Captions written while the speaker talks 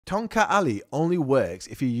Tongkat Ali only works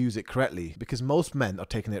if you use it correctly, because most men are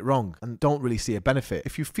taking it wrong and don't really see a benefit.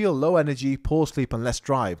 If you feel low energy, poor sleep and less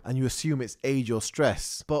drive, and you assume it's age or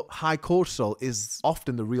stress, but high cortisol is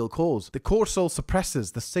often the real cause. The cortisol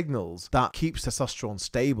suppresses the signals that keeps testosterone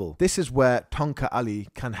stable. This is where Tongkat Ali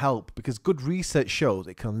can help, because good research shows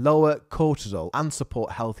it can lower cortisol and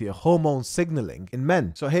support healthier hormone signaling in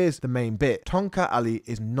men. So here's the main bit. Tongkat Ali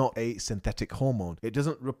is not a synthetic hormone. It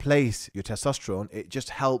doesn't replace your testosterone, it just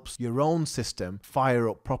helps your own system fire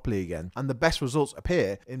up properly again. And the best results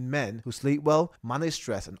appear in men who sleep well, manage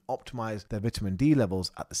stress and optimize their vitamin D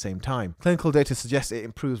levels at the same time. Clinical data suggests it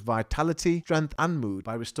improves vitality, strength and mood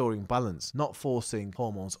by restoring balance, not forcing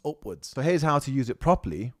hormones upwards. So here's how to use it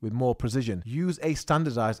properly with more precision. Use a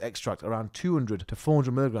standardized extract around 200 to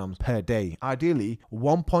 400 milligrams per day, ideally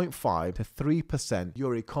 1.5 to 3%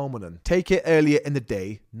 hormonal. Take it earlier in the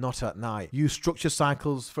day, not at night. Use structure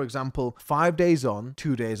cycles, for example, 5 days on,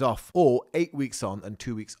 2 days off, or 8 weeks on and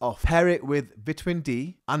 2 weeks off. Pair it with vitamin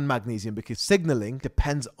D and magnesium, because signaling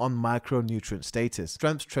depends on micronutrient status.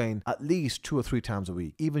 Strength train at least 2 or 3 times a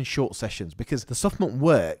week, even short sessions, because the supplement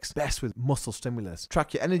works best with muscle stimulus.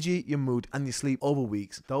 Track your energy, your mood and your sleep over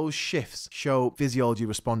weeks. Those shifts show physiology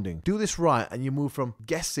responding. Do this right and you move from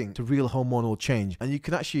guessing to real hormonal change, and you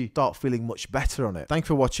can actually start feeling much better on it. Thanks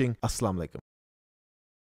for watching. Assalamu alaikum.